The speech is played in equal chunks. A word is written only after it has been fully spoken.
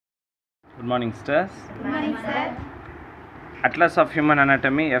Good morning, sisters. Good morning, sir. Atlas of Human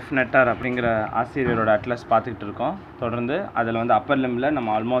Anatomy F Nettar அப்படிங்கிற ஆசிரியரோட atlas பார்த்துக்கிட்டு இருக்கோம். தொடர்ந்து அதில் வந்து அப்பர் லிம்பில் நம்ம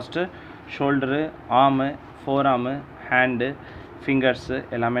almost shoulder, ஆர்மு, four ஆர்மு, hand, fingers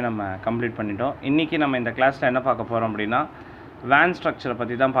எல்லாமே நம்ம கம்ப்ளீட் பண்ணிட்டோம். இன்றைக்கி நம்ம இந்த கிளாஸில் என்ன பார்க்க போகிறோம் அப்படின்னா வேன் ஸ்ட்ரக்சரை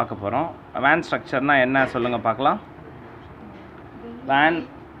பற்றி தான் பார்க்க போகிறோம். வேன் ஸ்ட்ரக்சர்னால் என்ன சொல்லுங்கள் பார்க்கலாம். Van,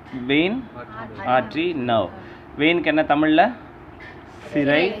 vein, artery, nerve. வெயினுக்கு என்ன தமிழில்?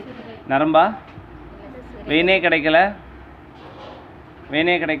 சிரை. நரம்பா? வெயினே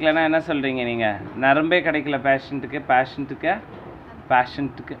கிடைக்கலன்னா என்ன சொல்கிறீங்க நீங்கள்? நரம்பே கிடைக்கல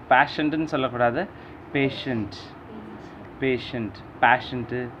பேஷண்ட்டுன்னு சொல்லக்கூடாது, பேஷண்ட்டு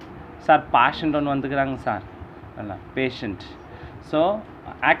சார். பேஷண்ட் ஒன்று வந்துக்கிறாங்க சார், நல்லா பேஷண்ட். ஸோ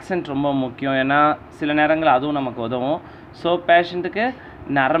ஆக்சென்ட் ரொம்ப முக்கியம், ஏன்னா சில நேரங்கள் அதுவும் நமக்கு உதவும். ஸோ பேஷண்ட்டுக்கு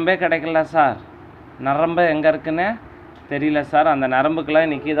நரம்பே கிடைக்கல சார், நரம்பு எங்கே இருக்குன்னு தெரியல சார். அந்த நரம்புக்கெல்லாம்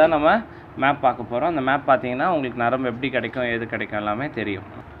இன்றைக்கி தான் நம்ம மேப் பார்க்க போகிறோம். அந்த மேப் பார்த்தீங்கன்னா உங்களுக்கு நரம்பு எப்படி கிடைக்கும், எது கிடைக்கும் எல்லாமே தெரியும்.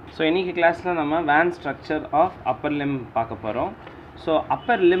 ஸோ இன்றைக்கி கிளாஸில் நம்ம van structure of Appar lymph பார்க்க போகிறோம். ஸோ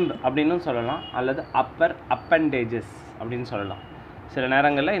அப்பர் லிம்ப் அப்படின்னு சொல்லலாம், அல்லது அப்பர் அப்பண்டேஜஸ் அப்படின்னு சொல்லலாம். சில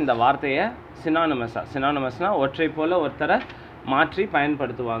நேரங்களில் இந்த வார்த்தையை சினானிமஸ்னால் ஒற்றை போல் ஒருத்தரை மாற்றி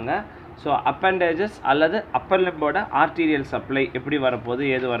பயன்படுத்துவாங்க. ஸோ அப்பண்டேஜஸ் அல்லது அப்பர் லிம்போட ஆர்டீரியல் சப்ளை எப்படி வரப்போகுது,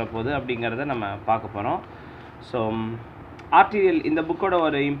 ஏது வரப்போகுது அப்படிங்கிறத நம்ம பார்க்க போகிறோம். ஸோ ஆர்டீரியல், இந்த புக்கோட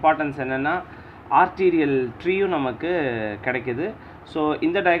ஒரு இம்பார்ட்டன்ஸ் என்னென்னா ஆர்டீரியல் ட்ரீயும் நமக்கு கிடைக்கிது. ஸோ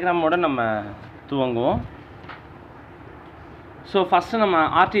இந்த டயக்ராமோட நம்ம துவங்குவோம். ஸோ ஃபஸ்ட்டு நம்ம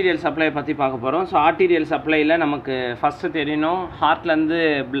ஆர்டீரியல் சப்ளையை பற்றி பார்க்க போகிறோம். ஸோ ஆர்டீரியல் சப்ளையில் நமக்கு ஃபஸ்ட்டு தெரியணும், ஹார்ட்லேருந்து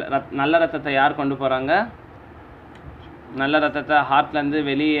நல்ல ரத்தத்தை யார் கொண்டு போகிறாங்க? நல்ல ரத்தத்தை ஹார்ட்லேருந்து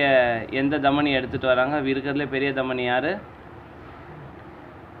வெளியே எந்த தமனி எடுத்துகிட்டு வராங்க? இருக்கிறதுல பெரிய தமனி யார்?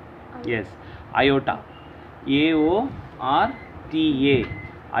 S, aorta. AORTA,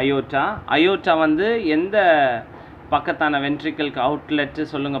 aorta. Aorta வந்து எந்த பக்கத்தான வென்ட்ரிக்கலுக்கு அவுட்லெட்டு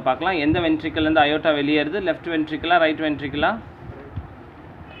சொல்லுங்கள் பார்க்கலாம். எந்த வென்ட்ரிக்கல்லேருந்து aorta வெளியேறுது? Left வென்ட்ரிக்கலா, right வென்ட்ரிக்கலா?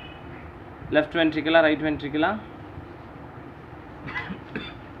 Left வென்ட்ரிக்கலா, right வென்ட்ரிக்கலா?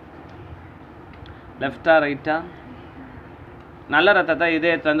 லெஃப்டா ரைட்டா? நல்ல ரத்தத்தை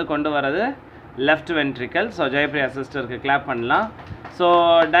இதயத்துலேருந்து கொண்டு வர்றது லெஃப்ட் வென்ட்ரிக்கல். ஸோ ஜெயப்ரியா சிஸ்டருக்கு கிளாப் பண்ணலாம். ஸோ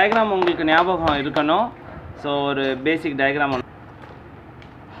டயக்ராம் உங்களுக்கு ஞாபகம் இருக்கணும். ஸோ ஒரு பேசிக் டயக்ராம்.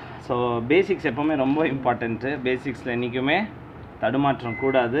 ஸோ பேசிக்ஸ் எப்போவுமே ரொம்ப இம்பார்ட்டண்ட்டு. பேசிக்ஸில் என்றைக்குமே தடுமாற்றம்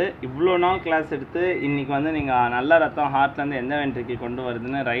கூடாது. இவ்வளோ நாள் கிளாஸ் எடுத்து இன்றைக்கி வந்து நீங்கள் நல்ல ரத்தம் ஹார்ட்லேருந்து எந்த வென்ட்ரிக்கு கொண்டு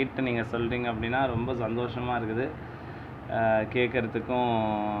வருதுன்னு ரைட்டு நீங்கள் சொல்கிறீங்க அப்படின்னா ரொம்ப சந்தோஷமாக இருக்குது கேட்குறதுக்கும்.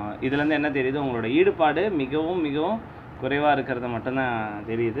 இதுலேருந்து என்ன தெரியுது? உங்களோட ஈடுபாடு மிகவும் மிகவும் குறைவாக இருக்கிறது மட்டும்தான்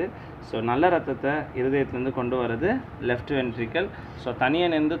தெரியுது. ஸோ நல்ல ரத்தத்தை இருதயத்துலேருந்து கொண்டு வர்றது லெஃப்ட் வென்ட்ரிக்கல். ஸோ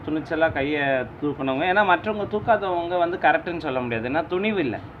தனியாக நின்று துணிச்சலாக கையை தூக்கணவங்க, ஏன்னா மற்றவங்க தூக்காதவங்க வந்து கரெக்டுன்னு சொல்ல முடியாது, ஏன்னா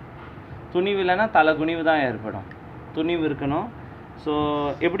துணிவு இல்லைன்னா தலை குனிவு தான் ஏற்படும். துணிவு இருக்கணும். ஸோ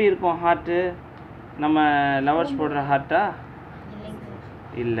எப்படி இருக்கும் ஹார்ட்டு? நம்ம லவர்ஸ் போடுற ஹார்ட்டா?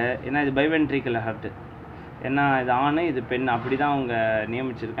 இல்லை, ஏன்னா இது பைவென்ட்ரிக்கல் ஹார்ட்டு. ஏன்னா இது ஆண், இது பெண், அப்படி தான் அவங்க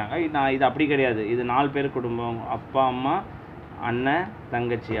நியமிச்சிருக்காங்க. இது அப்படி கிடையாது. இது 4 பேர் குடும்பம், அப்பா அம்மா அண்ணன்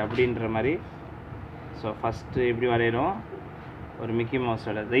தங்கச்சி அப்படின்ற மாதிரி. ஸோ ஃபஸ்ட்டு எப்படி வரைகிறோம்? ஒரு மிக்கி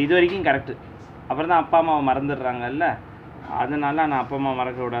மவுஸோட இது வரைக்கும் கரெக்டு. அப்புறம் தான் அப்பா அம்மாவை மறந்துடுறாங்கல்ல, அதனால நான் அப்பா அம்மா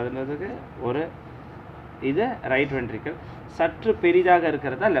மறக்கக்கூடாதுன்றதுக்கு ஒரு இது ரைட் வென்ட்ரிக்கல். சற்று பெரிதாக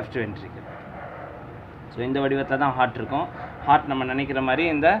இருக்கிறதா லெஃப்ட் வென்ட்ரிக்கல். ஸோ இந்த வடிவத்தில் தான் ஹார்ட் இருக்கும். ஹார்ட் நம்ம நினைக்கிற மாதிரி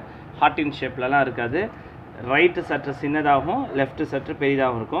இந்த ஹார்ட்டின் ஷேப்லலாம் இருக்காது. ரைட்டு சற்று சின்னதாகவும் லெஃப்ட்டு சற்று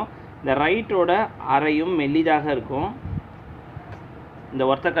பெரிதாகவும் இருக்கும். இந்த ரைட்டோட அறையும் மெல்லிதாக இருக்கும். இந்த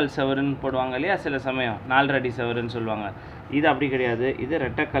ஒர்த்தக்கல் செவருன்னு போடுவாங்க இல்லையா, சில சமயம் 4 அடி செவருன்னு சொல்லுவாங்க. இது அப்படி கிடையாது, இது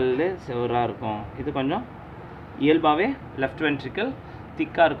ரெட்டைக்கல் செவராக இருக்கும். இது கொஞ்சம் இயல்பாகவே லெஃப்ட் வென்ட்ரிக்கல்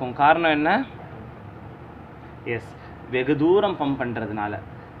திக்காக இருக்கும். காரணம் என்ன? எஸ், வெகு தூரம் பம்ப் பண்ணுறதுனால.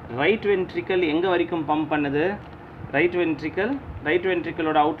 ரைட் வென்ட்ரிக்கல் எங்கே வரைக்கும் பம்ப் பண்ணுது? ரைட்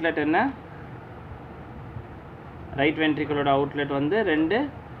வென்ட்ரிக்கலோட அவுட்லெட் என்ன? ரைட் வென்ட்ரிக்கலோட அவுட்லெட் வந்து 2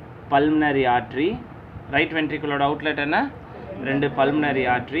 பல்மனரி ஆர்ட்ரி. ரைட் வென்ட்ரிக்கலோட அவுட்லெட் என்ன? 2 பல்மனரி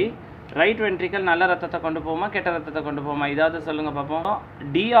ஆர்ட்ரி. ரைட் வென்ட்ரிக்கல் நல்ல ரத்தத்தை கொண்டு போகுமா, கெட்ட ரத்தத்தை கொண்டு போகுமா? இதாவது சொல்லுங்கள் பார்ப்போம்.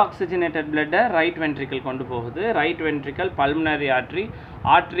 டீஆக்சிஜனேட்டட் பிளட்டை ரைட் வென்ட்ரிக்கல் கொண்டு போகுது. Right ventricle pulmonary artery.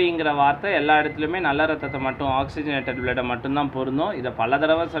 ஆர்ட்ரிங்கிற வார்த்தை எல்லா இடத்துலையுமே நல்ல ரத்தத்தை மட்டும், ஆக்சிஜனேட்டட் பிளட்டை மட்டும்தான் பொருந்தும். இதை பல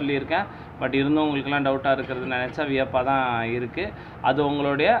தடவை சொல்லியிருக்கேன், பட் இருந்தும் உங்களுக்குலாம் டவுட்டாக இருக்கிறது நினச்சா வியப்பாக தான் இருக்குது. அது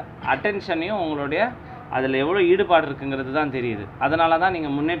உங்களுடைய அட்டென்ஷனையும் உங்களுடைய அதில் எவ்வளோ ஈடுபாடு இருக்குங்கிறது தான் தெரியுது. அதனால தான்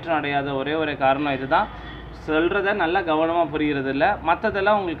நீங்கள் முன்னேற்றம் அடையாத ஒரே காரணம் இது தான். சொல்கிறத நல்லா கவனமாக புரிகிறது இல்லை,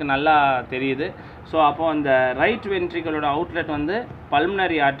 மற்றதெல்லாம் உங்களுக்கு நல்லா தெரியுது. ஸோ அப்போது அந்த ரைட் வென்ட்ரிக்கலோட அவுட்லெட் வந்து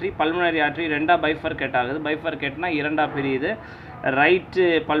பல்மனரி ஆர்ட்ரி 2ஆக பைஃபர்கேட் ஆகுது. பைஃபர்கேட்னா 2ஆக பிரியுது. Right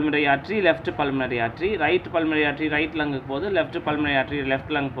pulmonary artery left pulmonary artery. Right pulmonary artery right லங்குக்கு போகுது, left pulmonary artery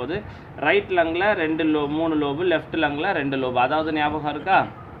left lung போகுது. Right லங்கில் 3 lobe, left லங்கில் 2 lobe. அதாவது ஞாபகம் இருக்கா?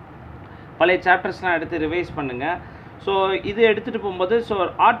 பழைய சாப்டர்ஸ்லாம் எடுத்து ரிவைஸ் பண்ணுங்கள். ஸோ இது எடுத்துகிட்டு போகும்போது ஸோ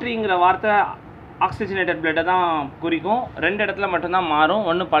ஆர்ட்ரிங்கிற வார்த்தை ஆக்சிஜனேட்டட் பிளட்டை தான் குறிக்கும். 2 இடத்துல மட்டும்தான் மாறும்.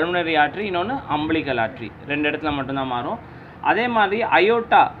 ஒன்று பல்மனரி ஆர்ட்ரி, இன்னொன்று அம்பிளிக்கல் ஆர்ட்ரி. 2 இடத்துல மட்டும்தான் மாறும். அதே மாதிரி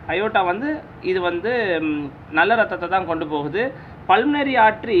அயோட்டா வந்து இது வந்து நல்ல ரத்தத்தை தான் கொண்டு போகுது. பல்மனரி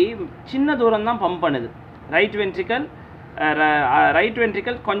ஆர்ட்ரி சின்ன தூரம் தான் பம்ப் பண்ணுது. ரைட்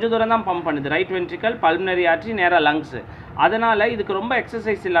வென்ட்ரிக்கல் கொஞ்சம் தூரம் தான் பம்ப் பண்ணுது. ரைட் வென்ட்ரிக்கல், பல்மனரி ஆர்ட்ரி, நேராக லங்ஸு. அதனால் இதுக்கு ரொம்ப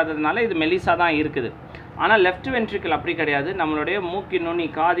எக்ஸசைஸ் இல்லாததுனால இது மெலிசாக தான் இருக்குது. ஆனால் லெஃப்ட் வென்ட்ரிக்கல் அப்படி கிடையாது. நம்மளுடைய மூக்கின் நுனி,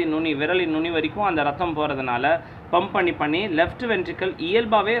 காதின் நுனி, விரலின் நுனி வரைக்கும் அந்த ரத்தம் போகிறதுனால பம்ப் பண்ணி லெஃப்ட் வென்ட்ரிக்கல்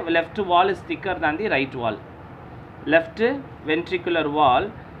இயல்பாகவே லெஃப்ட் வால் இஸ் திக்கர் தான் the right wall. Left ventricular wall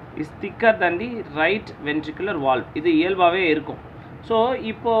is திக்கர் than தி ரைட் வென்ட்ரிகுலர் வால். இது இயல்பாகவே இருக்கும். ஸோ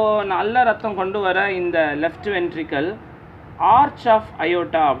இப்போது நல்ல ரத்தம் கொண்டு வர இந்த left ventricle arch of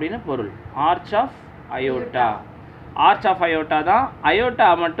aorta அப்படின்னு பொருள். ஆர்ச் ஆஃப் அயோட்டா தான். அயோட்டா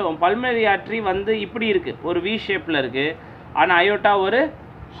மட்டும் பல்மனரி ஆர்ட்ரி வந்து இப்படி இருக்குது, ஒரு வி ஷேப்பில் இருக்குது. ஆனால் அயோட்டா ஒரு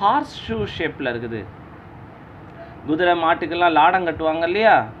ஹார்ஸ் ஷூ ஷேப்பில் இருக்குது. குதிரை மாட்டுக்கெல்லாம் லாடம் கட்டுவாங்க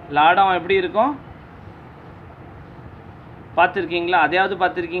இல்லையா? லாடம் எப்படி இருக்கும் பார்த்துருக்கீங்களா? அதையாவது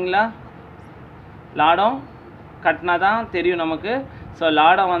பார்த்துருக்கீங்களா? லாடம் கட்டினா தான் தெரியும் நமக்கு. ஸோ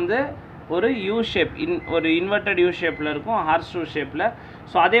லாடம் வந்து ஒரு யூ ஷேப், ஒரு இன்வெர்டட் யூ ஷேப்பில் இருக்கும், ஹார்ஸ் ஷூ ஷேப்பில்.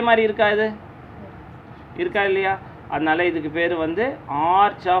 ஸோ அதே மாதிரி இருக்கா இல்லையா? அதனால இதுக்கு பேர் வந்து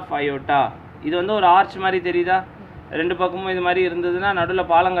ஆர்ச் ஆஃப் அயோட்டா. இது வந்து ஒரு ஆர்ச் மாதிரி தெரியுதா? 2 பக்கமும் இது மாதிரி இருந்ததுன்னா நடுவில்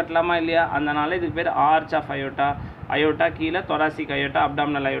பாலம் கட்டலாமா இல்லையா? அதனால இதுக்கு பேர் ஆர்ச் ஆஃப் அயோட்டா. அயோட்டா கீழே தொராசிக் அயோட்டா,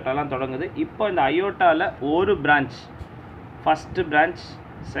 அப்டாமினல் அயோட்டாலாம் தொடங்குது. இப்போ இந்த அயோட்டாவில் ஒரு branch, first branch,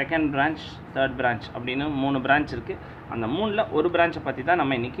 second branch, third branch அப்படின்னு 3 பிரான்ச் இருக்குது. அந்த 3ல் ஒரு பிரான்ச்சை பற்றி தான்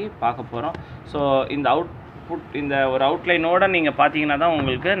நம்ம இன்றைக்கி பார்க்க போகிறோம். ஸோ இந்த ஒரு அவுட்லைனோடு நீங்கள் பார்த்தீங்கன்னா தான்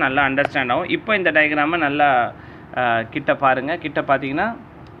உங்களுக்கு நல்லா அண்டர்ஸ்டாண்ட் ஆகும். இப்போ இந்த டயக்ராமை நல்லா கிட்ட பாருங்கள். கிட்ட பார்த்தீங்கன்னா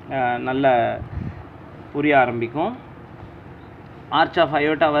நல்லா புரிய ஆரம்பிக்கும். ஆர்ச் ஆஃப்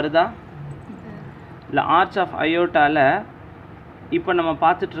அயோட்டா வருதா? இல்லை, ஆர்ச் ஆஃப் அயோட்டாவில் இப்போ நம்ம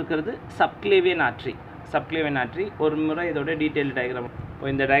பார்த்துட்ருக்கிறது சப்க்ளேவியன் ஆர்ட்ரி. ஒரு முறை இதோட டீட்டெயில் டயக்ராம். இப்போ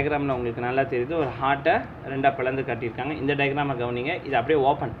இந்த டயக்ராமில் உங்களுக்கு நல்லா தெரியுது. ஒரு ஹார்ட்டை 2ஆக பிளந்து கட்டியிருக்காங்க. இந்த டயக்ராமை கவனிங்க. இது அப்படியே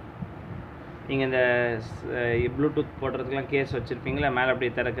ஓப்பன். நீங்கள் இந்த ப்ளூடூத் போடுறதுக்கெலாம் கேஸ் வச்சுருப்பீங்களா, மேலே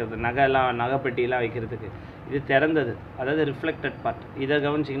அப்படியே திறக்கிறது, நகைப்பெட்டியெலாம் வைக்கிறதுக்கு. இது திறந்தது, அதாவது ரிஃப்ளெக்டட் பார்ட். இதை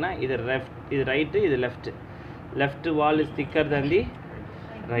கவனிச்சிங்கன்னா இது ரைட்டு, இது லெஃப்ட் வால் இஸ் திக்கர் than தி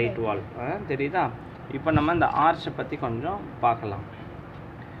ரைட் வால். தெரியுதா? இப்போ நம்ம இந்த ஆர்ச்சை பற்றி கொஞ்சம் பார்க்கலாம்.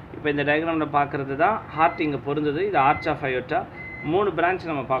 இப்போ இந்த டயக்ராமில் பார்க்குறது தான் ஹார்ட் இங்கே பொருந்தது. இது ஆர்ச் ஆஃப் அயோட்டா. 3 பிரான்ச்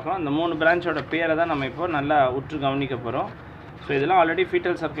நம்ம பார்க்கலாம். அந்த 3 பிரான்ச்சோட பேரை தான் நம்ம இப்போ நல்லா உற்று கவனிக்க போகிறோம். ஸோ இதெல்லாம் ஆல்ரெடி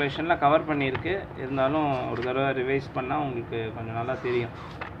ஃபீட்டல் சர்க்குலேஷனில் கவர் பண்ணியிருக்கு. இருந்தாலும் ஒரு தடவை ரிவைஸ் பண்ணால் உங்களுக்கு கொஞ்சம் நல்லா தெரியும்.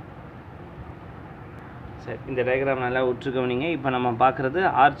 சரி, இந்த டயக்ராம் நல்லா உற்று கவனிங்க. இப்போ நம்ம பார்க்குறது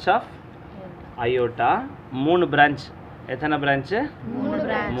ஆர்ச் ஆஃப் அயோட்டா. 3 பிரான்ச். எத்தனை பிரான்ச்சு?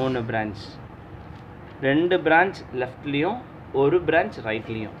 3 பிரான்ச். 2 பிரான்ச் லெஃப்ட்லேயும், ஒரு பிரான்ச்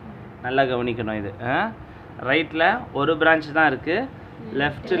ரைட்லேயும். நல்லா கவனிக்கணும். இது ரைட்டில் ஒரு பிரான்ச் தான் இருக்குது,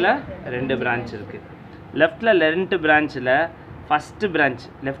 லெஃப்ட்டில் 2 பிரான்ச் இருக்குது. லெஃப்ட்டில் 2 பிரான்ச்சில் ஃபஸ்ட்டு பிரான்ச்,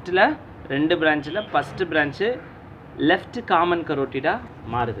 லெஃப்ட்டில் 2 பிரான்ச்சில் ஃபஸ்ட்டு பிரான்ச்சு லெஃப்ட் காமன் கரோட்டிடாக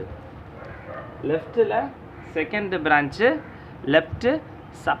மாறுது. லெஃப்ட்டில் செகண்ட் பிரான்ச்சு லெஃப்ட்டு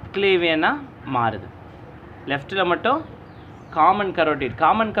சப்க்ளேவியனாக மாறுது. லெஃப்ட்டில் மட்டும் காமன்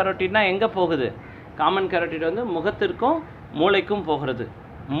கரோட்டிட்னா எங்கே போகுது? காமன் கரோட்டிட் வந்து முகத்திற்கும் மூளைக்கும் போகிறது.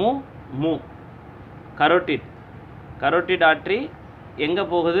 மூ கரோட்டிட் ஆர்ட்ரி எங்கே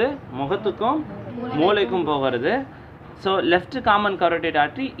போகுது? முகத்துக்கும் மூளைக்கும் போகிறது. So left common carotid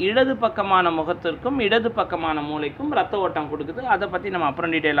artery இடது பக்கமான முகத்திற்கும் இடது பக்கமான மூளைக்கும் ரத்த ஓட்டம் கொடுக்குது. அதை பற்றி நம்ம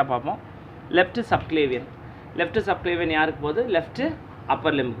அப்புறம் டீட்டெயிலாக பார்ப்போம். லெஃப்ட் சப்க்ளேவியன் யாருக்கு போகுது? லெஃப்ட்டு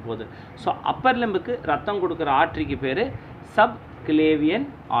அப்பர் லிம்புக்கு போகுது. ஸோ அப்பர் லிம்புக்கு ரத்தம் கொடுக்குற ஆர்ட்ரிக்கு பேர் சப்க்ளேவியன்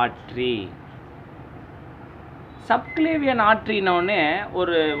ஆர்ட்ரி. சப்க்ளேவியன் ஆர்ட்ரினோடனே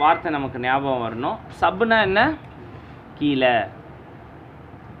ஒரு வார்த்தை நமக்கு ஞாபகம் வரணும். சப்னா என்ன? கீழே.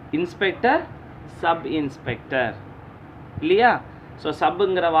 இன்ஸ்பெக்டர், சப் இன்ஸ்பெக்டர் இல்லையா? ஸோ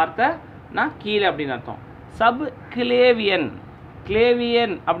சப்புங்கிற வார்த்தை நான் கீழே அப்படின்னு அர்த்தம். சப் கிளேவியன்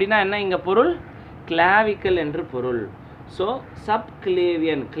அப்படின்னா என்ன இங்கே பொருள்? கிளாவிக்கல் என்று பொருள். ஸோ சப்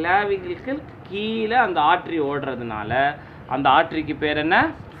கிளாவிக்கல் கீழே அந்த ஆர்ட்ரி ஓடுறதுனால அந்த ஆர்ட்ரிக்கு பேர் என்ன?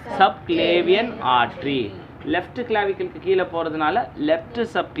 Subclavian artery. லெஃப்ட் கிளாவிக்கலுக்கு கீழே போகிறதுனால லெஃப்ட்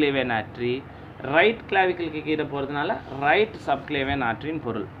சப்க்ளேவியன் ஆர்ட்ரி, ரைட் கிளாவிக்கலுக்கு கீழே போகிறதுனால ரைட் சப்க்ளேவியன் ஆர்ட்ரின்னு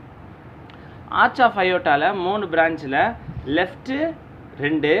பொருள். ஆர்ச் ஆஃப் அயோட்டாவில் 3 பிரான்ச்சில் லெஃப்ட்டு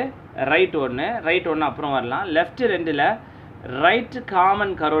 2, ரைட் 1 அப்புறம் வரலாம். லெஃப்ட் 2ல் right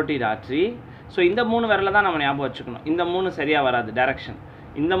common carotid artery. So இந்த 3 விரலை தான் நம்ம ஞாபகம் வச்சுக்கணும். இந்த 3 சரியாக வராது டைரக்ஷன்.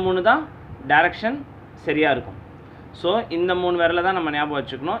 இந்த 3 தான் டைரக்ஷன் சரியாக இருக்கும். ஸோ இந்த 3 விரலை தான் நம்ம ஞாபகம்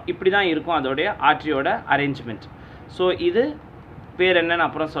வச்சுக்கணும். இப்படி தான் இருக்கும் அதோடைய ஆர்ட்ரியோட அரேஞ்ச்மெண்ட். ஸோ இது பேர் என்னன்னு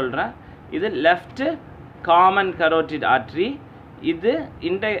அப்புறம் சொல்கிறேன். இது லெஃப்ட் காமன் கரோட்டிட் ஆர்ட்ரி. இது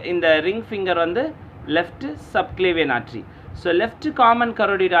இந்த ரிங் ஃபிங்கர் வந்து left subclavian artery. So left common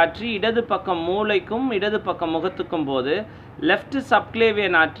carotid artery இடது பக்கம் மூளைக்கும் இடது பக்கம் முகத்துக்கும் போது லெஃப்ட்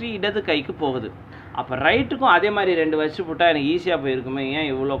சப்க்ளேவியன் ஆர்ட்ரி இடது கைக்கு போகுது. அப்போ ரைட்டுக்கும் அதே மாதிரி 2 வச்சு போட்டால் எனக்கு ஈஸியாக போயிருக்குமே, ஏன்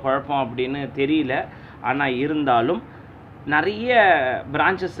இவ்வளோ குழப்பம் அப்படின்னு தெரியல. ஆனால் இருந்தாலும் நிறைய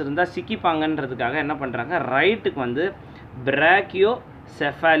பிரான்ச்சஸ் இருந்தால் சிக்கிப்பாங்கன்றதுக்காக என்ன பண்ணுறாங்க, ரைட்டுக்கு வந்து பிராக்கியோ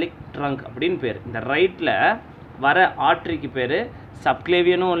செஃபாலிக் ட்ரங்க் அப்படின்னு பேர். இந்த ரைட்டில் வர ஆர்ட்ரிக்கு பேர்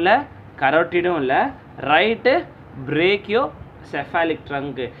சப்க்ளேவியனும் இல்லை கரோட்டிடும் இல்லை, ரைட்டு பிரேக்கியோ செஃபாலிக்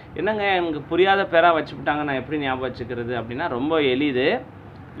ட்ரங்க்கு. என்னங்க எனக்கு புரியாத பேராக வச்சுக்கிட்டாங்க, நான் எப்படி ஞாபகம் வச்சுக்கிறது அப்படின்னா ரொம்ப எளிது.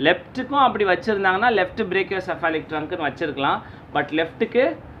 லெஃப்ட்டுக்கும் அப்படி வச்சுருந்தாங்கன்னா லெஃப்ட் பிரேக்கியோ செஃபாலிக் ட்ரங்க்குன்னு வச்சுருக்கலாம். பட் லெஃப்ட்டுக்கு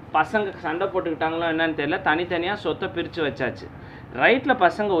பசங்க சண்டை போட்டுக்கிட்டாங்களோ என்னன்னு தெரியல, தனித்தனியாக சொத்தை பிரித்து வச்சாச்சு. ரைட்டில்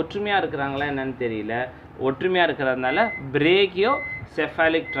பசங்க ஒற்றுமையாக இருக்கிறாங்களா என்னன்னு தெரியல, ஒற்றுமையாக இருக்கிறதுனால பிரேக்கியோ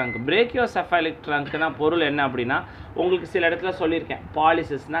செஃபாலிக் ட்ரங்க். பிரேக்கியோ செஃபாலிக் ட்ரங்க்னா பொருள் என்ன அப்படின்னா, உங்களுக்கு சில இடத்துல சொல்லியிருக்கேன்.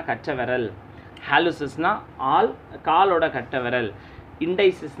 பாலிசிஸ்னால் கச்சை விரல், ஹாலுசிஸ்னா காலோட கட்டை விரல்,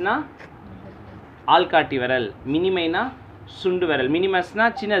 இண்டைசிஸ்னா ஆள்காட்டி விரல், மினிமைனா சுண்டு விரல். மினிமஸ்னா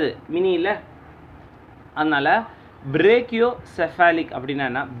சின்னது, மினி இல்லை. அதனால் பிரேக்கியோ செஃபாலிக் அப்படின்னா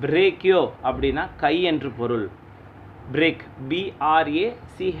என்ன, பிரேக்கியோ அப்படின்னா கை என்று பொருள். Break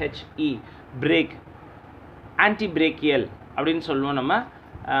BRACHE break. Anti brachial அப்படின்னு சொல்லுவோம் நம்ம.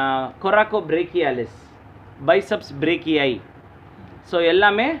 Curaçao பிரேக்கியாலிஸ், biceps பிரேக்கியாய். ஸோ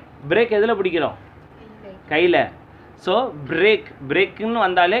எல்லாமே பிரேக் எதில் பிடிக்கிறோம், கையில். ஸோ பிரேக்குன்னு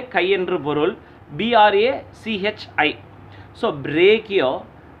வந்தாலே கை என்று பொருள். BRACHI. ஸோ பிரேக்கியோ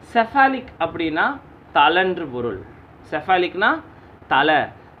செஃபாலிக் அப்படின்னா தலைன்று பொருள். செஃபாலிக்னா தலை.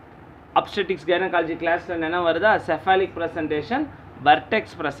 அப்ஸ்டெட்டிக்ஸ் கைனகாலஜி கிளாஸில் என்ன வருதா, cephalic presentation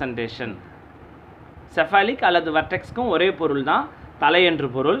vertex presentation. Cephalic அல்லது வர்டெக்ஸ்க்கும் ஒரே பொருள் தான், தலை என்று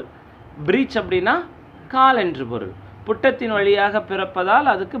பொருள். பிரீச் அப்படின்னா கால் என்று பொருள். புட்டத்தின் வழியாக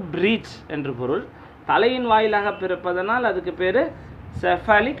பிறப்பதால் அதுக்கு பிரீச் என்று பொருள். தலையின் வாயிலாக பிறப்பதனால் அதுக்கு பேர்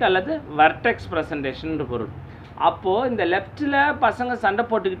செஃபாலிக் அல்லது வர்டெக்ஸ் ப்ரெசன்டேஷன் என்று பொருள். அப்போது இந்த லெஃப்ட்டில் பசங்க சண்டை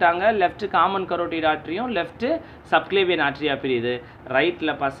போட்டுக்கிட்டாங்க, left common carotid ஆர்ட்ரியும் left subclavian ஆர்ட்ரியாக பிரியுது.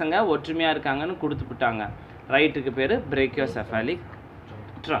 ரைட்டில் பசங்க ஒற்றுமையாக இருக்காங்கன்னு கொடுத்துக்கிட்டாங்க. ரைட்டுக்கு பேர் பிரேக்கியோ செஃபாலிக்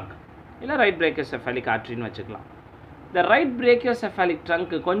ட்ரங்க் இல்லை ரைட் பிரேக்கியோ செஃபாலிக் ஆர்ட்ரின்னு வச்சுக்கலாம். இந்த ரைட் பிரேக்கியோ செஃபாலிக்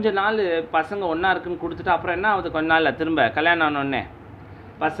ட்ரங்க்கு கொஞ்ச நாள் பசங்க ஒன்றா இருக்குன்னு கொடுத்துட்டு அப்புறம் என்ன ஆகுது, கொஞ்ச நாளில் திரும்ப கல்யாணம் ஆனோடனே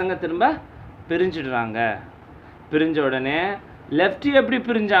பசங்க திரும்ப பிரிஞ்சிடுறாங்க. பிரிஞ்ச உடனே லெஃப்ட் எப்படி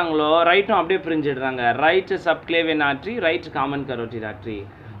பிரிஞ்சாங்களோ ரைட்டும் அப்படியே பிரிஞ்சிடுறாங்க. Right subclavian artery, right common carotid artery.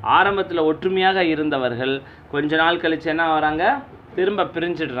 ஆரம்பத்தில் ஒற்றுமையாக இருந்தவர்கள் கொஞ்ச நாள் கழிச்சு என்ன வராங்க, திரும்ப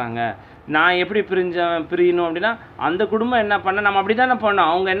பிரிஞ்சிடுறாங்க. நான் எப்படி பிரியணும் அப்படின்னா, அந்த குடும்பம் என்ன பண்ண, நம்ம அப்படி தானே பண்ணோம்.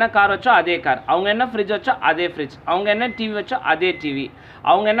 அவங்க என்ன கார் வச்சோ அதே கார், அவங்க என்ன ஃப்ரிட்ஜ் வச்சோ அதே ஃப்ரிட்ஜ், அவங்க என்ன டிவி வச்சோ அதே டிவி,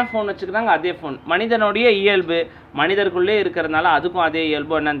 அவங்க என்ன ஃபோன் வச்சுக்கிறாங்க அதே ஃபோன். மனிதனுடைய இயல்பு மனிதருக்குள்ளே இருக்கிறதுனால அதுக்கும் அதே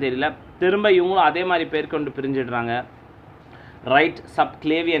இயல்பு என்னன்னு தெரியல, திரும்ப இவங்களும் அதே மாதிரி பேர் கொண்டு பிரிஞ்சிடுறாங்க. Right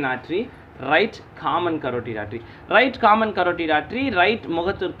subclavian artery, right common carotid artery. Right common carotid artery right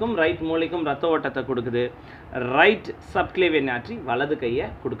முகத்திற்கும் right மூளைக்கும் ரத்த ஓட்டத்தை கொடுக்குது. ரைட் சப்க்ளேவியன் ஆர்ட்ரி வலது கையை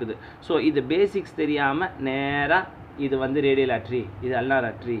கொடுக்குது. ஸோ இது பேசிக்ஸ் தெரியாமல் நேராக இது வந்து ரேடியல் ஆர்ட்ரி, இது அல்னார்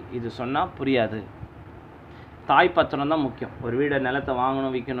ஆர்ட்ரி, இது சொன்னால் புரியாது. தாய் பத்திரம் தான் முக்கியம். ஒரு வீடை நிலத்தை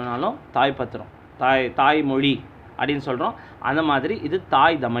வாங்கணும் விற்கணுன்னாலும் தாய் பத்திரம், தாய் மொழி அப்படின்னு சொல்கிறோம். அந்த மாதிரி இது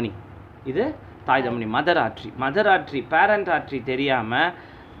தாய் தமனி, இது தாய் தமனி. மதர் ஆர்ட்ரி பேரண்ட் ஆர்ட்ரி தெரியாமல்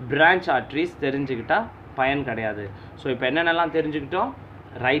பிரான்ச் ஆர்ட்ரிஸ் தெரிஞ்சுக்கிட்டால் பயன் கிடையாது. ஸோ இப்போ என்னென்னலாம் தெரிஞ்சுக்கிட்டோம்,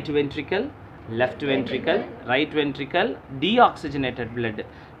 right ventricle, left ventricle, right ventricle, deoxygenated blood.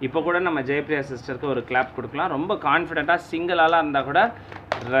 இப்போ கூட நம்ம ஜெயப்ரியா சிஸ்டருக்கு ஒரு கிளாப் கொடுக்கலாம். ரொம்ப கான்ஃபிடென்ட்டாக சிங்கிள் ஆளாக இருந்தால் கூட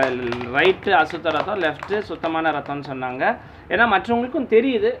ரைட்டு அசுத்த ரத்தம், லெஃப்ட்டு சுத்தமான ரத்தம்னு சொன்னாங்க. ஏன்னா மற்றவங்களுக்கும்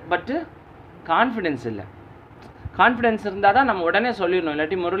தெரியுது, பட்டு கான்ஃபிடென்ஸ் இல்லை. கான்ஃபிடென்ஸ் இருந்தால் தான் நம்ம உடனே சொல்லிடணும்.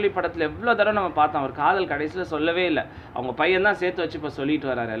 இல்லாட்டி முரளி படத்தில் எவ்வளோ தடவை நம்ம பார்த்தோம், அவர் காதல் கடைசியில் சொல்லவே இல்லை, அவங்க பையன் தான் சேர்த்து வச்சு இப்போ சொல்லிட்டு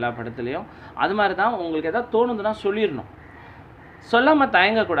வர்றாரு எல்லா படத்துலையும். அது மாதிரி தான் உங்களுக்கு எதாவது தோணுதுன்னா சொல்லிடணும், சொல்லாமல்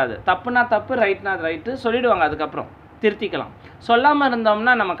தயங்கக்கூடாது. தப்புனா தப்பு, ரைட்னா ரைட்டு சொல்லிவிடுவாங்க, அதுக்கப்புறம் திருத்திக்கலாம். சொல்லாமல்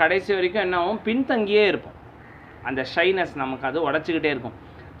இருந்தோம்னா நம்ம கடைசி வரைக்கும் என்ன ஆகும், பின்தங்கியே இருப்போம். அந்த ஷைனஸ் நமக்கு அது உடச்சிக்கிட்டே இருக்கும்.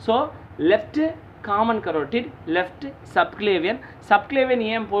 So left common carotid, left subclavian. Subclavian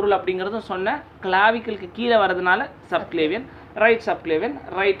ஏன் பொருள் அப்படிங்கிறதும் சொன்ன, கிளாவிக்கலுக்கு கீழே வரதுனால subclavian. Right subclavian,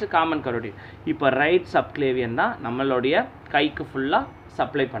 right common carotid. இப்போ ரைட் சப்க்ளேவியன் தான் நம்மளுடைய கைக்கு ஃபுல்லாக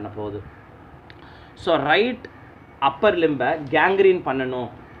சப்ளை பண்ண போகுது. ஸோ ரைட் அப்பர் லிம்பை கேங்க்ரீன்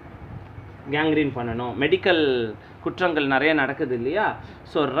பண்ணணும், மெடிக்கல் குற்றங்கள் நிறைய நடக்குது இல்லையா?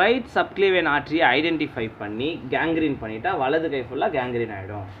 ஸோ ரைட் சப்க்ளேவியன் ஆர்டரியை ஐடென்டிஃபை பண்ணி கேங்க்ரீன் பண்ணிட்டா வலது கை ஃபுல்லாக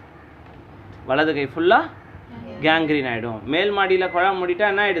கேங்க்ரீன் ஆகிடும். மேல் மாடியில் குழாய் மூடிட்டா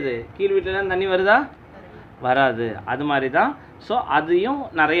என்ன ஆகிடுது? கீழ் வீட்டிலலாம் தண்ணி வருதா? வராது. அது மாதிரி தான். ஸோ அதையும்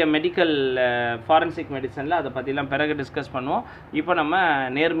நிறைய மெடிக்கல் ஃபாரன்சிக் மெடிசனில் அதை பற்றிலாம் பிறகு டிஸ்கஸ் பண்ணுவோம். இப்போ நம்ம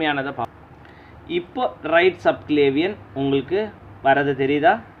நேர்மையானதை பார்ப்போம். இப்போ ரைட் சப்க்ளேவியன் உங்களுக்கு வரது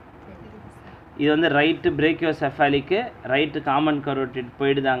தெரியுதா? இது வந்து ரைட்டு பிரேக்கியோசெஃபாலிக்கு, ரைட்டு காமன் கரோட்டிட்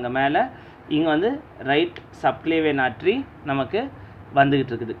போயிடுது அங்கே மேலே. இங்கே வந்து ரைட் சப்க்ளேவியன் ஆர்டரி நமக்கு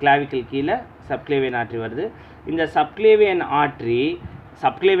வந்துக்கிட்டு இருக்குது. கிளாவிக்கல் கீழே சப்க்ளேவியன் ஆர்டரி வருது. இந்த சப்க்ளேவியன் ஆர்டரி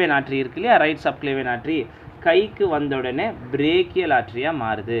இருக்கு இல்லையா, ரைட் சப்க்ளேவியன் ஆர்டரி கைக்கு வந்த உடனே பிரேக்கியல் ஆர்டரியாக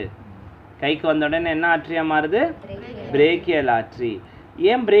மாறுது. கைக்கு வந்த உடனே என்ன ஆர்டரியாக மாறுது? Brachial artery.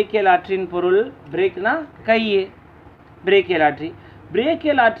 ஏன் பிரேக்கியல் ஆர்டரின்னு பொருள்? பிரேக்னா கை, பிரேக்கியல் ஆர்டரி.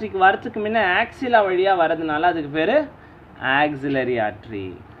 பிரேக்கியல் ஆர்டரிக்கு வரத்துக்கு முன்ன ஆக்சிலா வழியாக வரதுனால அதுக்கு பேர் ஆக்சிலரி ஆர்டரி.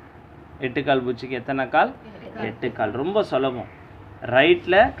 8 கால் பூச்சிக்கு எத்தனை கால்? 8 கால். ரொம்ப சுலபம்.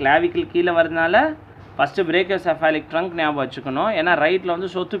 ரைட்டில் கிளாவிக்கல் கீழே வரதுனால ஃபஸ்ட்டு பிரேக்கியோசெஃபாலிக் ட்ரங்க் ஞாபகம் வச்சுக்கணும். ஏன்னா ரைட்டில் வந்து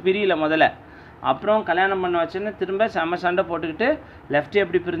சொத்து பிரியல முதல்ல, அப்புறம் கல்யாணம் பண்ண வச்சுன்னு திரும்ப செம்ம சண்டை போட்டுக்கிட்டு லெஃப்ட்டு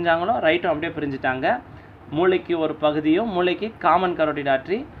எப்படி பிரிஞ்சாங்களோ ரைட்டும் அப்படியே பிரிஞ்சுட்டாங்க. மூளைக்கு ஒரு பகுதியும், மூளைக்கு காமன் கரோட்டிட்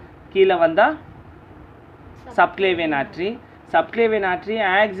ஆர்டரி, கீழே வந்தால் subclavian artery. Subclavian artery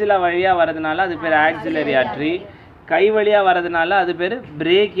axilla வழியாக வரதுனால அது பேர் ஆக்சிலரி ஆர்டரி. கை வழியாக வரதுனால அது பேர்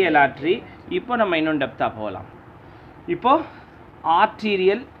பிரேக்கியல் ஆர்டரி. இப்போ நம்ம இன்னும் டெப்த்தாக போகலாம். இப்போது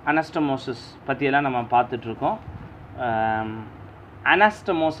ஆர்டீரியல் அனஸ்டமோசிஸ் பற்றியெல்லாம் நம்ம பார்த்துட்ருக்கோம்.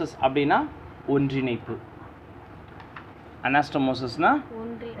 அனஸ்டமோசிஸ் அப்படின்னா ஒன்றிணைப்பு. அனஸ்டமோசிஸ்னால்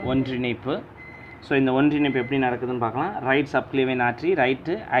ஒன்றிணைப்பு. ஸோ இந்த ஒன்றிணைப்பு எப்படி நடக்குதுன்னு பார்க்கலாம். Right subclavian artery,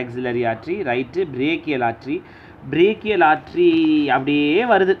 right auxiliary artery, right brachial artery. Brachial artery அப்படியே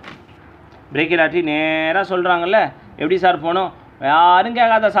வருது. பிரேக்கியல் ஆர்டரி நேராக சொல்கிறாங்கல்ல, எப்படி சார் போகணும்? யாரும்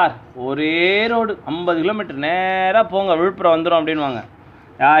கேட்காத சார், ஒரே ரோடு 50 கிலோமீட்டர் நேராக போங்க, விழுப்புரம் வந்துடும் அப்படின்வாங்க.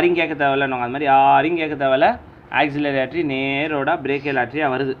 யாரையும் கேட்க தேவையில்லைன்னு. அது மாதிரி யாரையும் கேட்க தேவையில்ல. ஆக்சிலரி ஆர்டரி நேரோட பிரேக்கியல்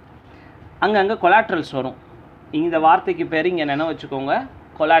ஆர்டரியாக வருது. அங்கங்கே கொலாட்ரல்ஸ் வரும். இந்த வார்த்தைக்கு பேர் இங்கே நினைவு வச்சுக்கோங்க,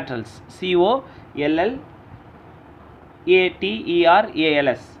 கொலாட்ரல்ஸ்.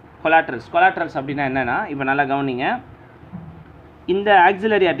 COLLATERALS, collaterals. கொலாட்ரல்ஸ் அப்படின்னா என்னென்னா, இப்போ நல்லா கவனிங்க. இந்த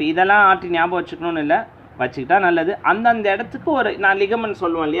ஆக்சிலரி ஆர்டரி இதெல்லாம் ஆர்டரி ஞாபகம் வச்சுக்கணும்னு இல்லை, வச்சுக்கிட்டா நல்லது. அந்தந்த இடத்துக்கு ஒரு நான் லிகமெண்ட்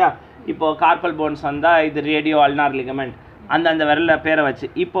சொல்லுவேன் இல்லையா, இப்போது கார்பல் போன்ஸ் வந்தால் இது ரேடியோ அல்னார் லிகமெண்ட், அந்த விரலில் பேரை வச்சு.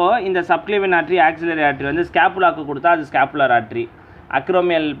 இப்போது இந்த சப்க்ளேவியன் ஆர்டரி, ஆக்சிலரி ஆர்டரி வந்து ஸ்கேப்புலாக்கு கொடுத்தா அது ஸ்கேப்புலர் ஆர்டரி,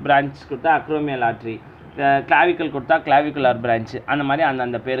 அக்ரோமியல் பிரான்ச் கொடுத்தா அக்ரோமியல் ஆர்டரி, கிளாவிக்கல் கொடுத்தா கிளாவிகுலர் பிரான்ச்சு. அந்த மாதிரி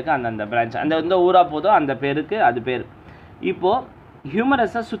அந்தந்த பேருக்கு அந்தந்த பிரான்ச், அந்த எந்த ஊராக போதோ அந்த பேருக்கு அது பேர். இப்போது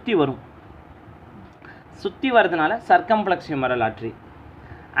ஹியூமரஸை சுற்றி வரும். சுற்றி வரதுனால சர்க்கம்ப்ளெக்ஸ் ஹியூமரல் ஆர்டரி.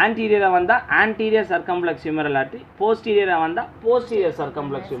 ஆன்டீரியராக வந்தால் ஆன்டீரியர் சர்க்கம்ப்ளெக்ஸ் ஹியூமரல் ஆர்டரி, போஸ்டீரியராக வந்தால் போஸ்டீரியர்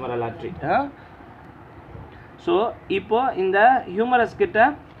சர்க்கம்ப்ளெக்ஸ் ஹியூமரல் ஆர்டரி. ஸோ இப்போது இந்த ஹியூமரஸ் கிட்ட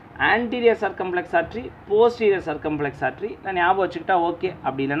ஆன்டீரியர் சர்க்கம்ப்ளெக்ஸ் ஆர்டரி, போஸ்டீரியர் சர்க்கம்ப்ளெக்ஸ் ஆர்டரி நான் ஞாபகம் வச்சுக்கிட்டா ஓகே.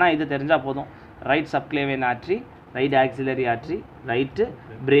 அப்படி இல்லைனா இது தெரிஞ்சால் போதும். Right subclavian artery, right auxiliary artery, right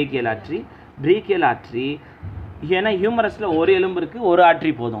brachial artery. Brachial artery ஏன்னா ஹியூமரஸில் ஒரு எலும்பு இருக்குது, ஒரு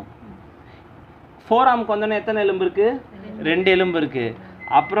ஆர்டரி போதும். ஃபோராமுக்கு வந்தோன்னே எத்தனை எலும்பு இருக்குது? 2 எலும்பு இருக்குது.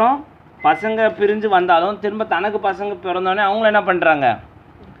 அப்புறம் பசங்க பிரிஞ்சு வந்தாலும் திரும்ப தனக்கு பசங்க பிறந்தோடனே அவங்களும் என்ன பண்ணுறாங்க?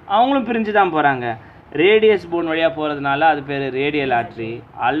 அவங்களும் பிரிஞ்சு தான் போகிறாங்க. ரேடியஸ் போன் வழியாக போகிறதுனால அது பேர் ரேடியல் ஆர்டரி.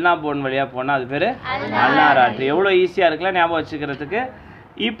 அல்னா போன் வழியாக போனால் அது பேர் அல்னார் ஆர்டரி. எவ்வளோ ஈஸியாக இருக்குல்ல ஞாபகம் வச்சுக்கிறதுக்கு.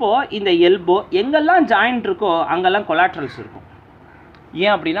 இப்போது இந்த எல்போ எங்கெல்லாம் ஜாயிண்ட் இருக்கோ அங்கெல்லாம் கொலாட்ரல்ஸ் இருக்கும்.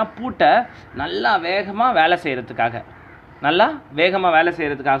 ஏன் அப்படின்னா பூட்டை நல்லா வேகமாக வேலை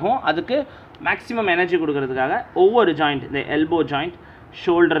செய்கிறதுக்காகவும் அதுக்கு மேக்ஸிமம் எனர்ஜி கொடுக்கறதுக்காக ஒவ்வொரு ஜாயிண்ட், இந்த எல்போ ஜாயிண்ட்,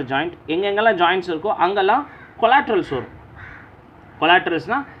 ஷோல்டர் ஜாயிண்ட், எங்கெங்கெல்லாம் ஜாயிண்ட்ஸ் இருக்கோ அங்கெல்லாம் கொலாட்ரல்ஸ் வரும்.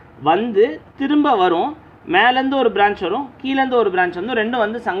 கொலாட்ரல்ஸ்னால் வந்து திரும்ப வரும், மேலேருந்து ஒரு பிரான்ச் வரும், கீழேருந்து ஒரு பிரான்ச் வந்து ரெண்டும்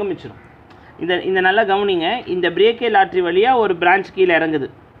வந்து சங்கமிச்சிடும். இந்த நல்லா கவனிங்க. இந்த பிரேக்கியல் ஆர்டரி வழியாக ஒரு பிரான்ச் கீழே இறங்குது,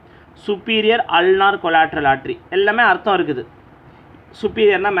 சுப்பீரியர் அல்னார் கொலாட்ரல் ஆர்டரி. எல்லாமே அர்த்தம் இருக்குது.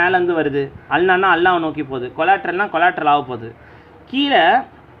 சுப்பீரியர்னால் மேலேருந்து வருது, அல்னானா அல்லாவை நோக்கி போகுது, கொலாட்ரல்னால் கொலாட்ரல் ஆக போகுது. கீழே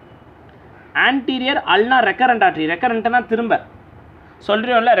ஆன்டீரியர் அல்னார் ரெக்கரண்ட் ஆர்டரி. ரெக்கரண்ட்னா திரும்ப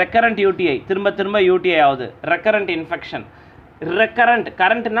சொல்கிறோம்ல, ரெக்கரண்ட் யூடிஐ, திரும்ப திரும்ப யூடிஐ ஆகுது, ரெக்கரண்ட் இன்ஃபெக்ஷன். ரெக்கரண்ட்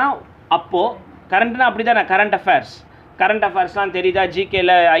கரண்ட்னா அப்போது, கரண்ட்னா அப்படி தானே. கரண்ட் அஃபேர்ஸ்லாம் தெரியுதா?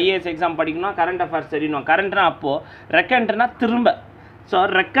 ஜிகேல ஐஏஎஸ் எக்ஸாம் படிக்கணும், கரண்ட் அஃபேர்ஸ் தெரியணும். கரண்ட்னா அப்போது, ரெக்கரண்ட்னா திரும்ப. ஸோ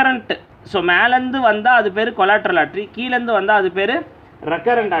ரெக்கரண்ட் ஸோ மேலேருந்து வந்தால் அது பேர் கொலாட்ரல் ஆர்ட்ரி, கீழேருந்து வந்தால் அது பேர்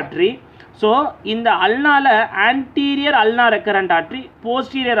ரெக்கரண்ட் ஆர்ட்ரி. ஸோ இந்த அல்னால anterior அல்னா recurrent artery,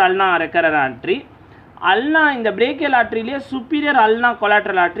 posterior அல்னா recurrent artery, அல்னா இந்த brachial ஆர்ட்ரியிலேயே superior அல்னா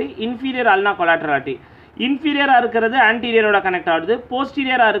collateral artery, inferior அல்னா collateral artery. இன்ஃபீரியராக இருக்கிறது ஆன்டீரியரோட கனெக்ட் ஆகுது,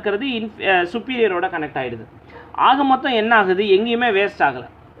 போஸ்டீரியராக இருக்கிறது சுப்பீரியரோட கனெக்ட் ஆகிடுது. ஆக மொத்தம் என்ன ஆகுது, எங்கேயுமே வேஸ்ட் ஆகலை.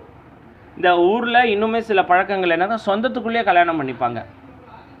 இந்த ஊரில் இன்னுமே சில பழக்கங்கள் என்னன்னா சொந்தத்துக்குள்ளேயே கல்யாணம் பண்ணிப்பாங்க.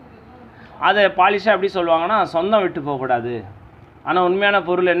 அதை பாலிஷாக எப்படி சொல்லுவாங்கன்னா சொந்தம் விட்டு போகக்கூடாது. ஆனால் உண்மையான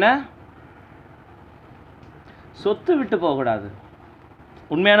பொருள் என்ன, சொத்து விட்டு போகக்கூடாது.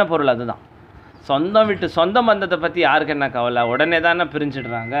 உண்மையான பொருள் அதுதான். சொந்தம் விட்டு, சொந்த பந்தத்தை பற்றி யாருக்கு என்ன கவலை, உடனே தானே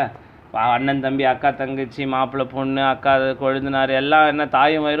பிரிஞ்சிடுறாங்க. அண்ணன் தம்பி, அக்கா தங்கச்சி, மாப்பிள்ளை பொண்ணு, அக்கா கொழுந்தினார் எல்லாம் என்ன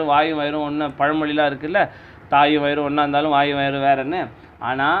தாயும் வயிறும் வாயும் வயிறும் ஒன்று, பழமொழிலாம் இருக்குல்ல, தாயும் வயிறும் ஒன்றா இருந்தாலும் வாயும் வயிறும் வேறன்னு.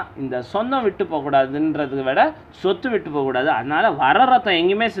 ஆனால் இந்த சொந்தம் விட்டு போகக்கூடாதுன்றதை விட சொத்து விட்டு போகக்கூடாது. அதனால் வர ரத்தம்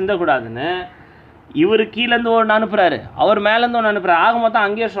எங்கேயுமே சிந்தக்கூடாதுன்னு இவர் கீழேருந்து ஒன்று அனுப்புகிறாரு, அவர் மேலேருந்து ஒன்று அனுப்புகிறார். ஆக மொத்தம்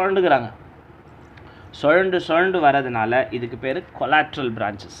அங்கேயே சுழண்டுக்கிறாங்க. சுழண்டு வரதுனால இதுக்கு பேர் கொலாட்ரல்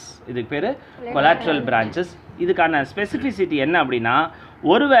பிரான்ச்சஸ். இதுக்கு பேர் கொலாட்ரல் பிரான்ச்சஸ். இதுக்கான ஸ்பெசிஃபிசிட்டி என்ன அப்படின்னா,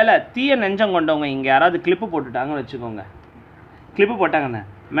 ஒருவேளை தீய நெஞ்சம் கொண்டவங்க இங்கே யாராவது கிளிப்பு போட்டுட்டாங்கன்னு வச்சுக்கோங்க, கிளிப்பு போட்டாங்கண்ணே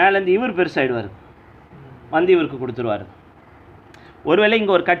மேலேருந்து இவர் பெருசாகிடுவார், வந்து இவருக்கு கொடுத்துருவார். ஒருவேளை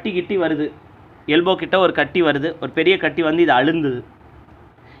இங்கே ஒரு கட்டி வருது, எல்போ கிட்ட ஒரு கட்டி வருது, ஒரு பெரிய கட்டி வந்து இது அழுந்துது,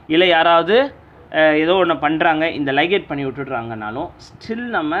 இல்லை யாராவது ஏதோ ஒன்று பண்ணுறாங்க, இந்த லைகேட் பண்ணி விட்டுடுறாங்கனாலும் ஸ்டில்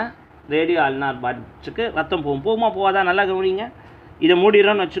நம்ம ரேடியோ அல்னார் பார்ச்சுக்கு ரத்தம் போகுமா போகாதான் நல்லா கவனிங்க. இதை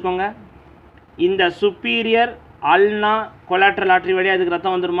மூடிடுறோன்னு வச்சுக்கோங்க, இந்த சுப்பீரியர் அல்னா கொலாட்ரல் ஆர்ட்ரி வழியாக அதுக்கு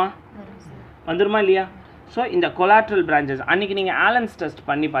ரத்தம் வந்துருமா இல்லையா? ஸோ இந்த கொலாட்ரல் பிரான்ச்சஸ் அன்றைக்கி நீங்கள் ஆலன்ஸ் டெஸ்ட்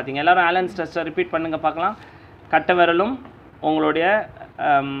பண்ணி பார்த்தீங்க. எல்லோரும் ஆலன்ஸ் டெஸ்ட்டை ரிப்பீட் பண்ணுங்கள் பார்க்கலாம். கட்டை விரலும் உங்களுடைய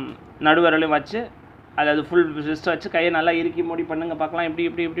நடுவிரலையும் வச்சு, அதாவது ஃபுல் ரிஸ்ட்டை வச்சு கையை நல்லா இறுக்கி மூடி பண்ணுங்கள் பார்க்கலாம்.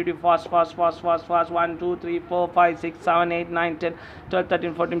 இப்படி ஃபாஸ்ட் 1 2 3 4 5 6 7 8 9 10 12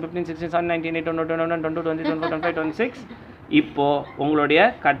 13 14 15 16 17 19 18 20 21 22 23 24 25 26. இப்போது உங்களுடைய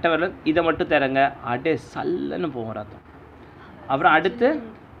கட்டை விரல் இதை மட்டும் தரங்க, அப்படியே சல்லுன்னு போகும் ரத்தம். அப்புறம் அடுத்து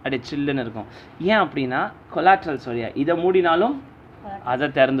அப்படியே சில்லுன்னு இருக்கும். ஏன் அப்படின்னா கொலாட்ரல்ஸ் வழியா இதை மூடினாலும் அதை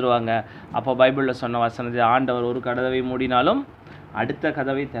திறந்துடுவாங்க. அப்போ பைபிளில் சொன்ன வசனத்தை, ஆண்டவர் ஒரு கதவை மூடினாலும் அடுத்த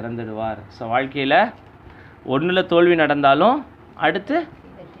கதவை திறந்துடுவார். ஸோ வாழ்க்கையில் ஒன்றில் தோல்வி நடந்தாலும் அடுத்து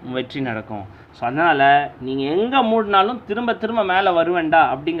வெற்றி நடக்கும். ஸோ அதனால் நீங்கள் எங்கே மூடினாலும் திரும்ப மேலே வருவேண்டா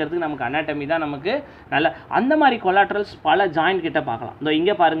அப்படிங்கிறதுக்கு நமக்கு அனாட்டமி தான் நமக்கு நல்ல. அந்த மாதிரி கொலாட்ரல்ஸ் பல ஜாயிண்ட் கிட்ட பார்க்கலாம். இதோ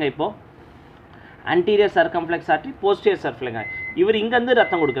இங்கே பாருங்கள், இப்போது anterior circumflex artery, posterior circumflex. இவர் இங்கேருந்து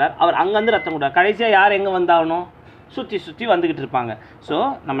ரத்தம் கொடுக்குறார், அவர் அங்கேருந்து ரத்தம் கொடுக்குறார். கடைசியாக யார் எங்கே வந்தாகணும், சுற்றி வந்துக்கிட்டு இருப்பாங்க. ஸோ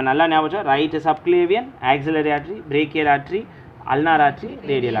நம்ம நல்லா ஞாபகம், right subclavian, auxiliary artery, brachial artery, ulnar artery,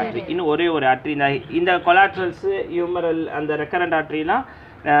 radial artery. இன்னும் ஒரே ஒரு ஆர்ட்ரி. இந்த கொலாட்ரல்ஸு, ஹியூமரல், அந்த ரெக்கரண்ட் ஆர்ட்ரிலாம்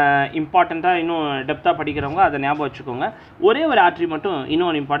இம்பார்ட்டண்ட்டாக இன்னும் டெப்த்தாக படிக்கிறவங்க அதை ஞாபகம் வச்சுக்கோங்க. ஒரே ஒரு ஆர்ட்ரி மட்டும்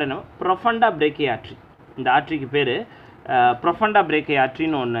இன்னொன்று இம்பார்ட்டன்ட், ப்ரொஃபண்டா பிரேக்கே ஆர்ட்ரி. இந்த ஆர்ட்ரிக்கு பேர் ப்ரொஃபண்டா பிரேக்கே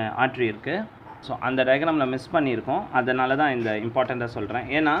ஆர்ட்ரின்னு ஒன்று ஆர்ட்ரி இருக்குது. ஸோ அந்த டயக்ராமில் மிஸ் பண்ணியிருக்கோம், அதனால தான் இந்த இம்பார்ட்டண்ட்டாக சொல்கிறேன்.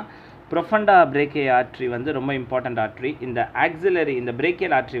 ஏன்னா ப்ரொஃபண்டா பிரேக்கே ஆர்ட்ரி வந்து ரொம்ப இம்பார்ட்டண்ட் ஆர்ட்ரி. இந்த ஆக்சிலரி, இந்த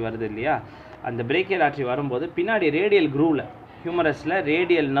பிரேக்கியல் ஆர்ட்ரி வருது இல்லையா, அந்த பிரேக்கியல் ஆர்ட்ரி வரும்போது பின்னாடி ரேடியல் குரூவில், ஹியூமரஸில்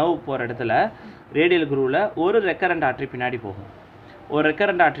ரேடியல் நர்வ் போகிற இடத்துல ரேடியல் குரூவில் ஒரு ரெக்கரண்ட் ஆர்ட்ரி பின்னாடி போகும். ஒரு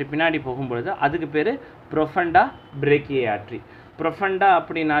ரெக்கரண்ட் ஆர்ட்ரி பின்னாடி போகும்பொழுது அதுக்கு பேர் ப்ரொஃபண்டா பிரேக்கியே ஆர்ட்ரி. ப்ரொஃபண்டா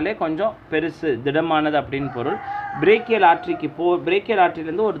அப்படின்னாலே கொஞ்சம் பெருசு, திடமானது அப்படின்னு பொருள். பிரேக்கியல் ஆர்ட்ரிக்கு பிரேக்கியல்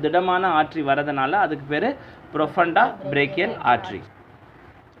ஆர்ட்ரிலேருந்து ஒரு திடமான ஆர்ட்ரி வரதுனால அதுக்கு பேர் ப்ரொஃபண்டா பிரேக்கியல் ஆர்ட்ரி.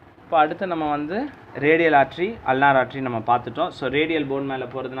 இப்போ அடுத்து நம்ம வந்து ரேடியல் ஆர்ட்ரி, அல்னார் ஆர்ட்ரி நம்ம பார்த்துட்டோம். ஸோ ரேடியல் போன் மேலே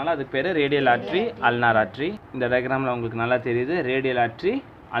போகிறதுனால அதுக்கு பேர் ரேடியல் ஆர்ட்ரி, அல்னார் ஆர்ட்ரி. இந்த டயக்ராமில் உங்களுக்கு நல்லா தெரியுது, radial artery,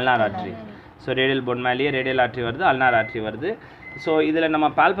 ulnar artery. So radial phone மேலேயே ரேடியல் ஆர்ட்ரி வருது, அல்னார் ஆர்ட்ரி வருது. ஸோ இதில் நம்ம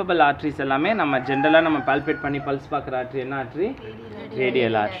பால்பபிள் ஆர்ட்ரிஸ் எல்லாமே நம்ம ஜென்ரலாக நம்ம பால்பேட் பண்ணி பல்ஸ் பார்க்குற ஆர்ட்ரி என்ன ஆர்ட்ரி,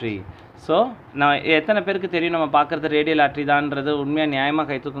 ரேடியல் ஆர்ட்ரி. ஸோ நான் எத்தனை பேருக்கு தெரியும் நம்ம பார்க்குறது ரேடியல் ஆர்ட்ரி தான்ன்றது உண்மையாக நியாயமாக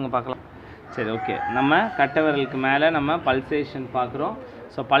கை தூக்குங்க பார்க்கலாம். சரி, ஓகே. நம்ம கட்டவரலுக்கு மேலே நம்ம பல்சேஷன் பார்க்குறோம்.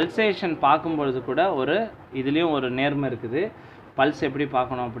 ஸோ பல்சேஷன் பார்க்கும்பொழுது கூட ஒரு இதுலேயும் ஒரு நேர்மை இருக்குது. பல்ஸ் எப்படி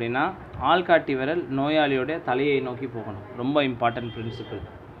பார்க்கணும் அப்படின்னா, ஆள்காட்டி விரல் நோயாளியோடைய தலையை நோக்கி போகணும். ரொம்ப இம்பார்ட்டன்ட் பிரின்சிபிள்.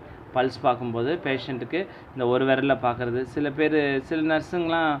 பல்ஸ் பார்க்கும்போது பேஷண்ட்டுக்கு இந்த ஒரு விரலில் பார்க்குறது, சில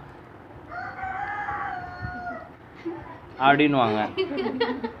நர்ஸுங்களாம் அப்படின்வாங்க,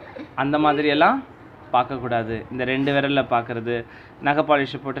 அந்த மாதிரியெல்லாம் பார்க்கக்கூடாது. இந்த 2 விரலில் பார்க்குறது, நகை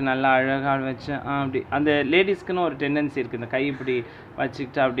பாலிஷை போட்டு நல்லா அழகாக வச்சு அப்படி, அந்த லேடிஸ்க்குன்னு ஒரு டெண்டன்சி இருக்குது, இந்த கை இப்படி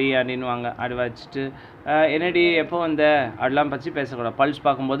வச்சுக்கிட்டு அப்படி அப்படின்வாங்க. அப்படி வச்சுட்டு என்னடி எப்போ வந்த அப்படிலாம் பற்றி பேசக்கூடாது. பல்ஸ்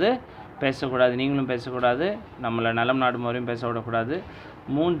பார்க்கும்போது பேசக்கூடாது, நீங்களும் பேசக்கூடாது, நம்மளை நலம் நாடும் வரையும் பேச விடக்கூடாது.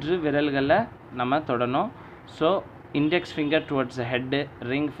 3 விரல்களில் நம்ம தொடணும். So index finger towards the head,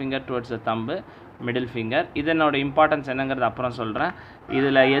 ring finger towards the Thambu, middle finger. இதனோட இம்பார்ட்டன்ஸ் என்னங்கிறது அப்புறம் சொல்கிறேன்.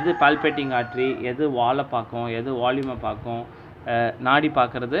 இதில் எது பால்பேட்டிங் ஆர்ட்ரி, எது வாலை பார்க்கும், எது வால்யூமை பார்க்கும், நாடி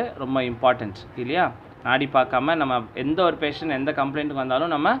பார்க்குறது ரொம்ப இம்பார்ட்டன்ட் இல்லையா. நாடி பார்க்காம நம்ம எந்த ஒரு பேஷண்ட் எந்த கம்ப்ளைண்ட்டுக்கு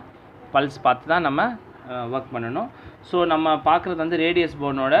வந்தாலும் நம்ம பல்ஸ் பார்த்து தான் நம்ம ஒர்க் பண்ணணும். ஸோ நம்ம பார்க்குறது வந்து ரேடியஸ்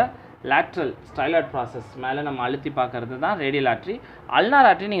போனோட லேட்ரல் ஸ்டைலாய்ட் ப்ராசஸ் மேலே நம்ம அழுத்தி பார்க்குறது தான் ரேடியல் ஆர்ட்ரி. அல்னார்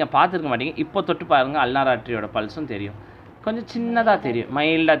ஆர்ட்ரி நீங்கள் பார்த்துருக்க மாட்டீங்க. இப்போ தொட்டு பாருங்கள், அல்னார் ஆர்ட்ரியோட பல்ஸும் தெரியும். கொஞ்சம் சின்னதாக தெரியும்,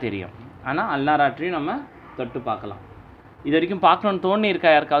 மைல்டாக தெரியும். ஆனால் அல்னார் ஆர்ட்ரியும் நம்ம தொட்டு பார்க்கலாம். இது வரைக்கும் பார்க்கணுன்னு தோணி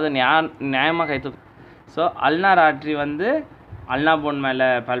இருக்கா யாருக்காவது? நியாயமாக கைத்து. ஸோ அல்னார் ஆர்ட்ரி வந்து அல்னா போன் மேலே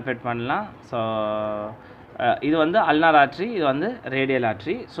பால்பேட் பண்ணலாம். ஸோ இது வந்து அல்னார் ஆர்ட்ரி, இது வந்து ரேடியல்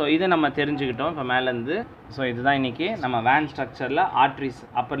ஆர்ட்ரி. ஸோ இதை நம்ம தெரிஞ்சுக்கிட்டோம் இப்போ மேலேருந்து. ஸோ இதுதான் இன்றைக்கி நம்ம வேன் ஸ்ட்ரக்சரில் ஆர்ட்ரிஸ்,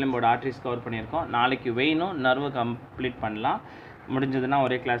 அப்பர் லிம்போட ஆர்ட்ரிஸ் கவர் பண்ணியிருக்கோம். நாளைக்கு வெயினும் நர்வு கம்ப்ளீட் பண்ணலாம். முடிஞ்சதுன்னா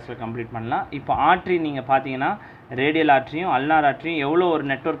ஒரே கிளாஸில் கம்ப்ளீட் பண்ணலாம். இப்போ ஆர்ட்ரி நீங்கள் பார்த்தீங்கன்னா ரேடியல் ஆர்ட்ரியும் அல்னார் ஆர்ட்ரியும் எவ்வளோ ஒரு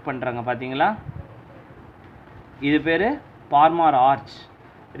நெட்வொர்க் பண்ணுறாங்க பார்த்தீங்களா. இது பேர் பார்மார் ஆர்ச்.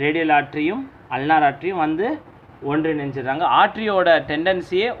 ரேடியல் ஆர்ட்ரியும் அல்னார் ஆர்ட்ரியும் வந்து ஒன்றிணைஞ்சிடுறாங்க. ஆர்ட்ரியோட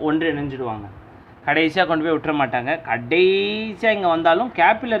டெண்டன்சியே ஒன்றிணைஞ்சிடுவாங்க. கடைசியாக கொண்டு போய் விட்டுற மாட்டாங்க. கடைசியாக இங்கே வந்தாலும்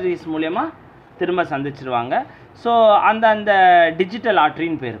கேபிலரிஸ் மூலயமா திரும்ப சந்திச்சிடுவாங்க. ஸோ அந்த டிஜிட்டல்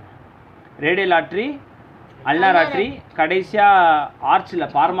ஆர்ட்ரின்னு பேர். ரேடியல் ஆர்ட்ரி, அல்னார் ஆர்ட்ரி கடைசியாக ஆர்ச்சில்,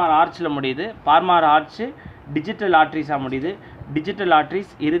 பார்மார் ஆர்ச்சில் முடியுது. பார்மார் ஆர்ச்சு டிஜிட்டல் ஆர்ட்ரிஸாக முடியுது. டிஜிட்டல்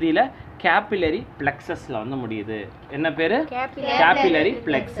ஆர்ட்ரிஸ் இறுதியில் கேபிலரி பிளெக்ஸஸில் வந்து முடியுது. என்ன பேர்? Capillary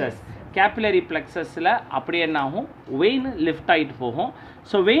plexus. கேபிலரி பிளெக்ஸஸில் அப்படியே என்ன ஆகும், வெயின் லிஃப்ட் ஆகிட்டு போகும்.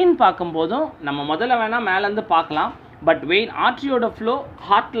 ஸோ வெயின் பார்க்கும்போதும் நம்ம முதல்ல வேணால் மேலேருந்து பார்க்கலாம். பட் வெயின் ஆர்ட்ரியோட ஃப்ளோ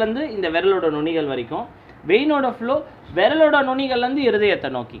ஹார்ட்லேருந்து இந்த விரலோட நுனிகள் வரைக்கும், வெயினோட ஃப்ளோ விரலோட நுனிகள்லேருந்து இருதயத்தை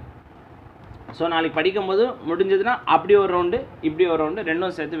நோக்கி. ஸோ நாளைக்கு படிக்கும்போது முடிஞ்சதுன்னா அப்படி ஒரு ரவுண்டு இப்படி ஒரு ரவுண்டு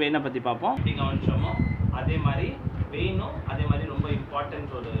ரெண்டும் சேர்த்து வெயினை பற்றி பார்ப்போம். இப்படி கவனிச்சோமோ அதே மாதிரி வெயினும் அதே மாதிரி ரொம்ப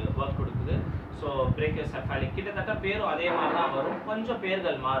இம்பார்ட்டன்ட் ஒரு ஒர்க் கொடுக்குது. ஸோ பிரேக்கியோசெஃபாலிக் கிட்டத்தட்ட பேரும் அதே மாதிரி தான் வரும், கொஞ்சம்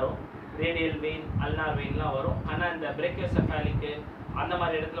பேர்கள் மாறும். ரேடியல் வெயின், அல்னார் வெயின்லாம் வரும். ஆனால் இந்த பிரேக்கியோசெஃபாலிக்கு அந்த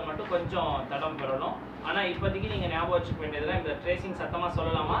மாதிரி இடத்துல மட்டும் கொஞ்சம் தடம் பெறணும். ஆனால் இப்போதைக்கு நீங்கள் ஞாபகம் வச்சுக்க வேண்டியதுலாம் இந்த ட்ரேசிங் சத்தமாக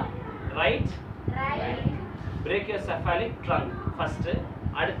சொல்லலாமா? ரைட் பிரேக்கியோசெஃபாலிக் ட்ரங்க் ஃபஸ்ட்டு,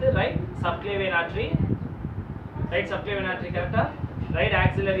 அடுத்து right subclavian artery, right subclavian artery கரெக்டாக, right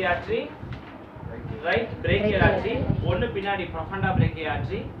auxiliary artery, right brachial artery, ஒன்று பின்னாடி ப்ரொஃபண்டா brachial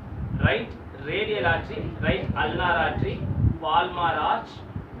artery, right radial artery, right ulnar artery, palmar arch,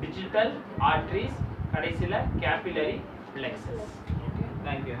 digital arteries, கடைசியில் capillary plexus.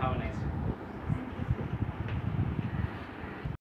 Thank you. Have a nice day.